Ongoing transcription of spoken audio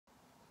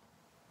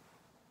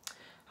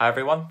Hi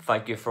everyone,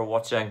 thank you for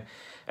watching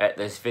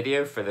this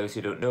video. For those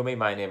who don't know me,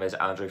 my name is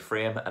Andrew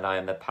Frame and I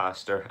am the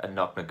pastor at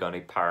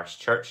Knocknagunny Parish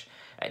Church.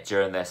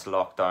 During this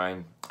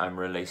lockdown, I'm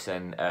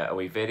releasing a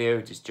wee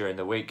video just during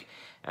the week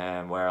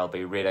where I'll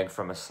be reading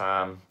from a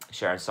psalm,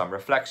 sharing some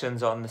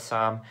reflections on the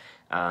psalm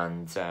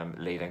and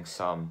leading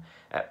some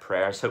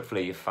prayers.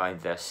 Hopefully you find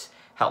this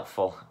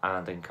helpful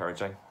and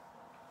encouraging.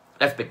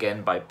 Let's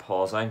begin by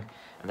pausing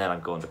and then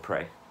I'm going to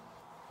pray.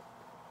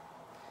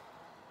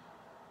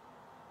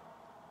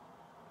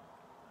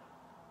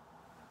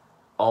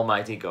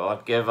 Almighty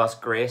God, give us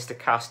grace to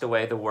cast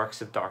away the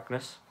works of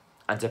darkness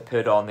and to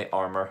put on the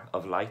armour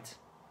of light.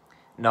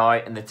 Now,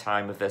 in the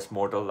time of this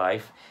mortal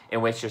life,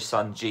 in which your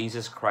Son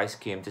Jesus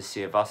Christ came to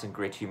save us in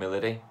great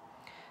humility,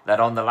 that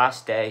on the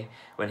last day,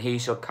 when he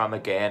shall come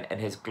again in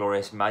his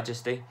glorious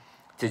majesty,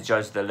 to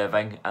judge the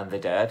living and the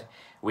dead,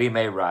 we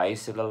may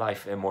rise to the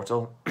life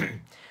immortal,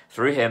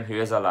 through him who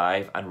is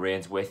alive and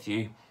reigns with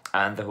you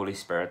and the Holy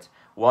Spirit,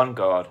 one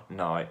God,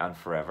 now and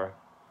forever.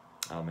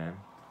 Amen.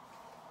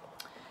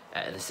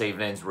 This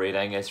evening's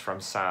reading is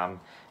from Psalm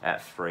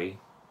 3.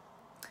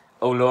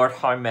 O Lord,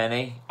 how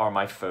many are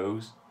my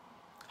foes?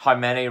 How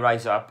many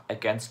rise up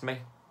against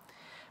me?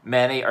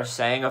 Many are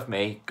saying of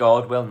me,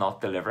 God will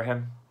not deliver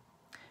him.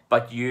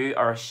 But you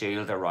are a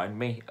shield around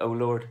me, O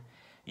Lord.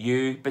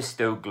 You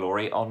bestow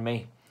glory on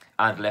me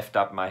and lift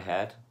up my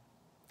head.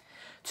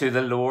 To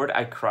the Lord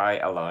I cry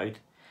aloud,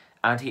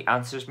 and he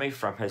answers me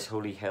from his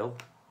holy hill.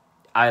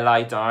 I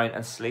lie down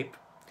and sleep.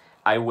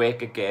 I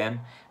wake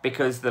again,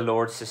 because the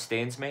Lord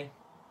sustains me.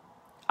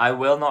 I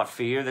will not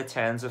fear the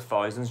tens of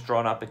thousands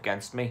drawn up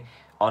against me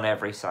on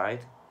every side.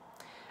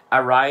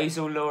 Arise,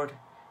 O Lord,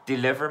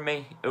 deliver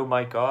me, O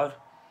my God.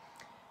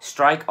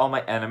 Strike all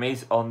my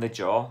enemies on the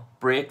jaw,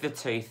 break the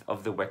teeth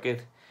of the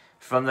wicked.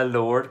 From the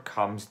Lord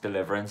comes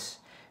deliverance.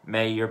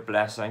 May your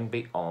blessing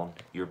be on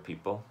your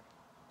people.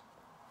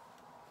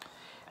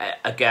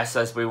 I guess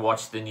as we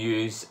watch the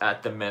news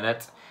at the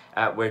minute,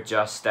 we're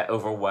just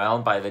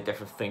overwhelmed by the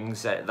different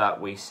things that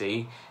we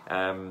see.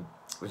 We're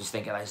just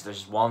thinking,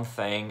 there's one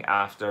thing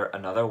after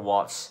another.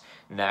 What's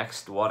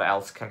next? What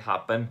else can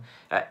happen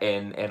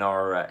in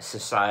our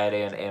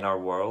society and in our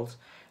world?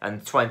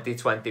 And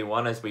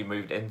 2021, as we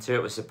moved into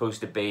it, was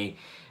supposed to be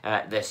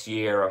this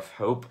year of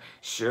hope.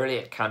 Surely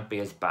it can't be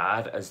as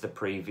bad as the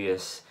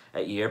previous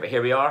year, but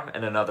here we are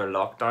in another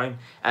lockdown,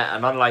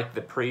 and unlike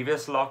the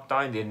previous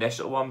lockdown, the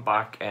initial one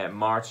back in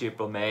March,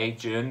 April, May,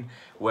 June,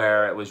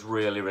 where it was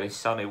really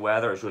sunny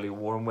weather, it was really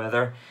warm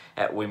weather,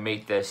 we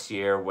meet this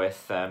year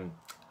with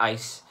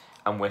ice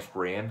and with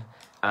rain,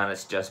 and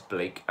it's just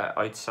bleak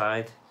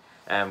outside.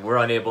 We're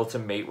unable to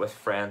meet with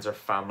friends or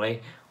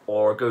family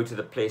or go to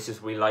the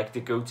places we like to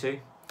go to.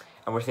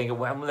 And we're thinking,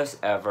 when will this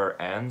ever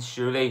end?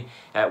 Surely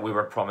we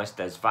were promised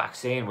this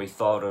vaccine. We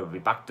thought it would be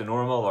back to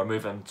normal or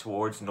moving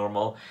towards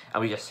normal.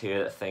 And we just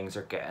hear that things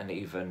are getting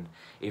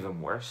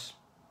even worse.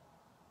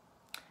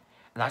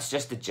 And that's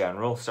just the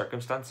general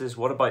circumstances.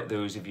 What about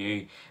those of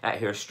you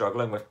who are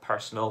struggling with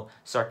personal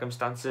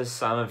circumstances?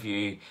 Some of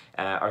you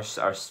are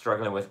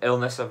struggling with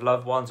illness of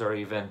loved ones or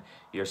even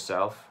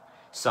yourself.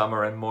 Some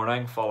are in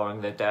mourning following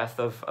the death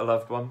of a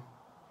loved one.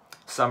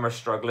 Some are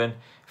struggling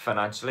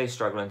financially,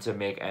 struggling to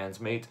make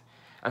ends meet.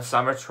 And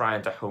some are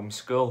trying to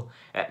homeschool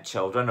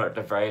children, or at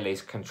the very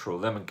least control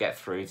them and get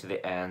through to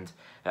the end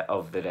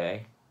of the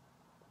day.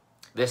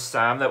 This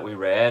psalm that we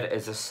read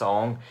is a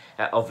song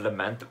of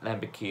lament that then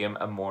became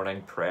a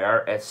morning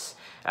prayer. It's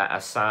a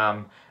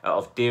psalm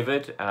of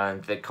David,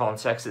 and the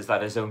context is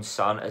that his own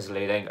son is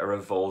leading a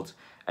revolt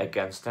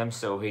against him.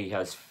 So he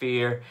has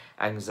fear,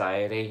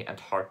 anxiety, and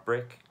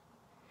heartbreak.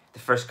 The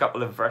first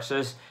couple of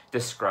verses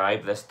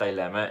describe this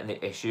dilemma and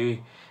the issue.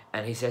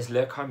 And he says,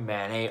 look, how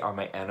many are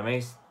my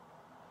enemies?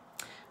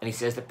 And he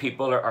says that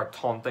people are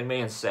taunting me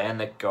and saying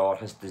that God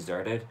has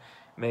deserted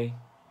me.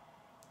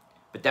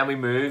 But then we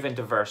move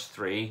into verse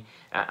 3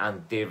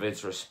 and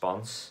David's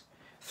response.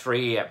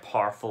 Three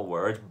powerful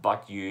words,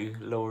 but you,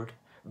 Lord,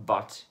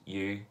 but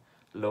you,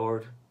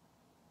 Lord.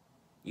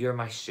 You're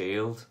my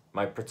shield,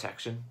 my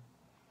protection.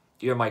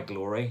 You're my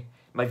glory,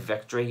 my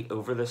victory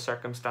over the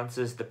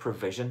circumstances, the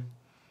provision.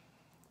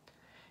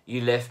 You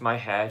lift my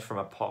head from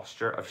a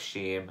posture of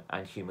shame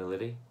and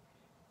humility.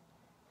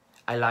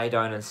 I lie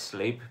down and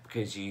sleep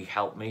because you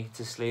help me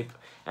to sleep,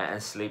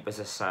 and sleep is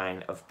a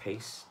sign of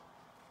peace.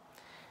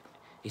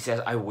 He says,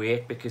 I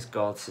wake because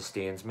God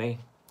sustains me.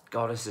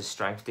 God has the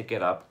strength to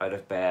get up out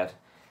of bed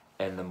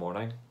in the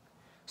morning.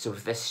 So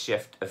with this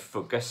shift of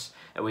focus,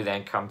 we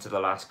then come to the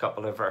last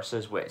couple of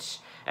verses which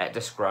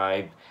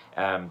describe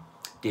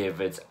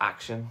David's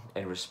action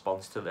in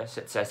response to this.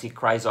 It says he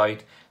cries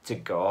out to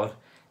God,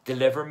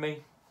 deliver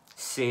me,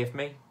 save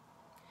me,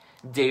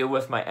 deal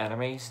with my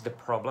enemies, the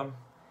problem.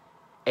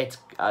 It's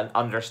an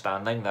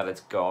understanding that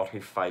it's God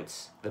who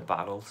fights the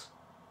battles.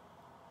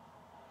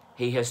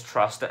 He has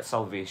trust that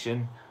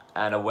salvation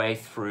and a way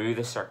through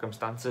the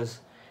circumstances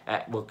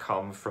will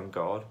come from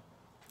God.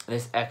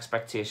 This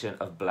expectation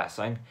of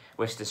blessing,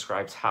 which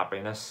describes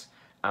happiness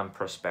and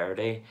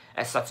prosperity,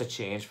 is such a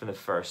change from the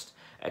first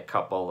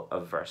couple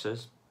of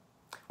verses.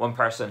 One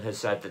person has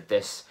said that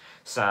this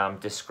psalm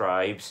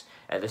describes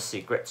the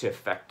secret to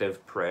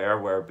effective prayer,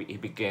 where he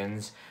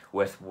begins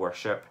with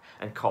worship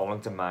and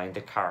calling to mind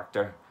the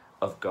character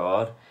of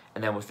God,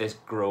 and then with this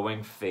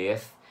growing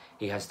faith,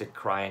 he has the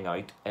crying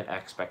out in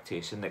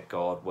expectation that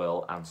God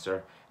will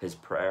answer his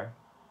prayer.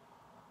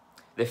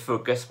 The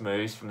focus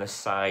moves from the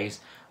size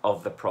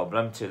of the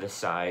problem to the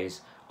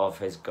size of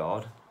his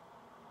God.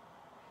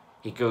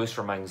 He goes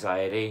from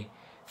anxiety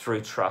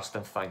through trust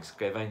and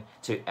thanksgiving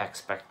to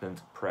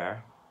expectant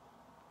prayer.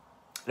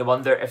 I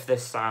wonder if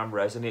this psalm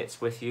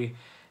resonates with you.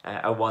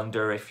 I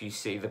wonder if you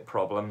see the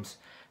problems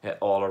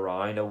all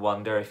around. I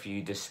wonder if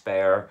you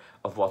despair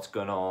of what's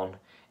going on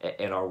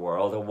in our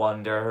world. I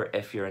wonder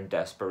if you're in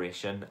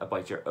desperation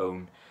about your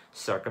own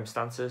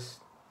circumstances.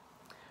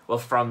 Well,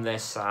 from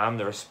this psalm,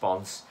 the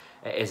response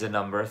is a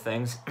number of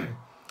things. And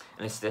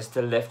it's this: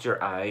 to lift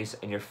your eyes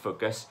and your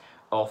focus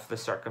off the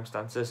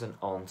circumstances and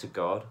onto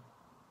God.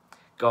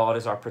 God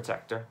is our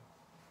protector.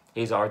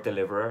 He's our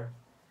deliverer,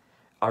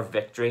 our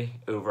victory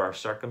over our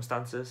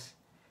circumstances.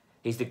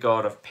 He's the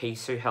God of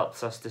peace who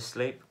helps us to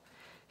sleep.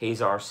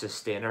 He's our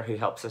sustainer who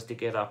helps us to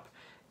get up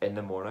in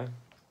the morning.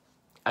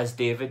 As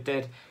David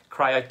did,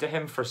 cry out to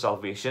him for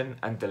salvation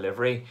and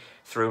delivery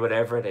through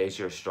whatever it is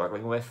you're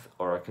struggling with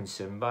or are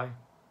consumed by.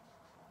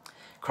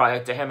 Cry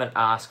out to him and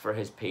ask for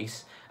his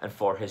peace and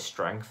for his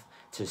strength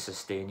to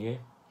sustain you.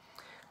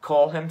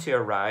 Call him to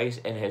arise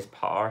in his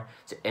power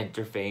to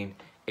intervene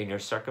in your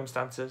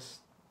circumstances.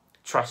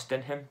 Trust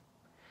in him.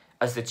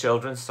 As the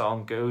children's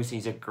song goes,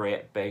 he's a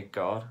great big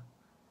God.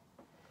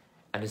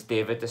 And as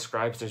David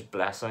describes, there's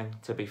blessing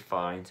to be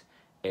found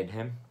in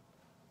him.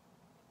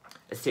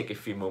 Let's take a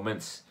few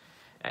moments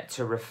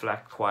to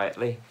reflect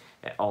quietly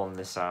on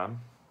the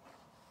psalm.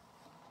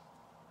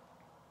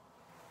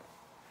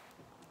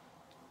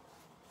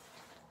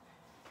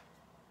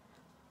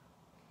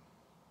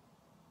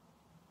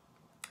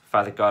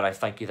 Father God, I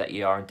thank you that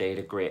you are indeed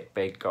a great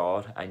big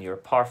God, and you're a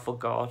powerful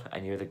God,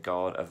 and you're the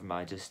God of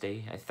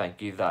majesty. I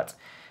thank you that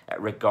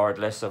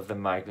regardless of the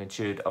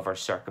magnitude of our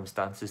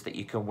circumstances, that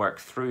you can work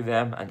through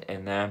them and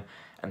in them,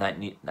 and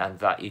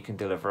that you can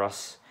deliver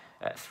us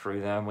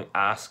through them. We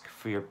ask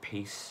for your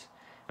peace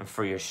and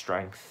for your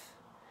strength.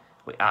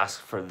 We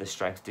ask for the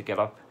strength to get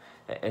up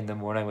in the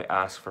morning. We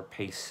ask for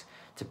peace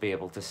to be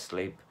able to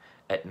sleep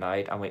at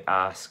night, and we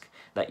ask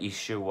that you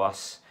show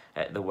us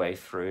the way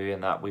through,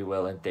 and that we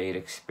will indeed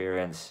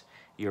experience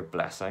your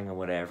blessing and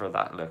whatever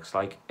that looks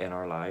like in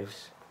our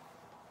lives.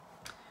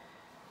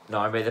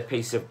 Now may the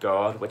peace of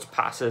God, which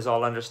passes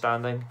all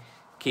understanding,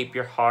 keep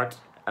your heart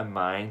and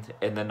mind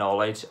in the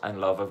knowledge and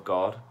love of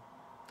God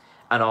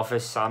and of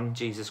his Son,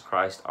 Jesus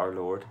Christ our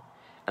Lord.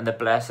 And the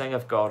blessing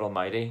of God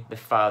Almighty, the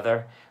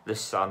Father, the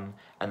Son,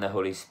 and the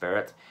Holy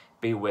Spirit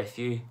be with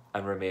you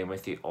and remain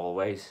with you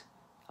always.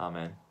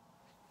 Amen.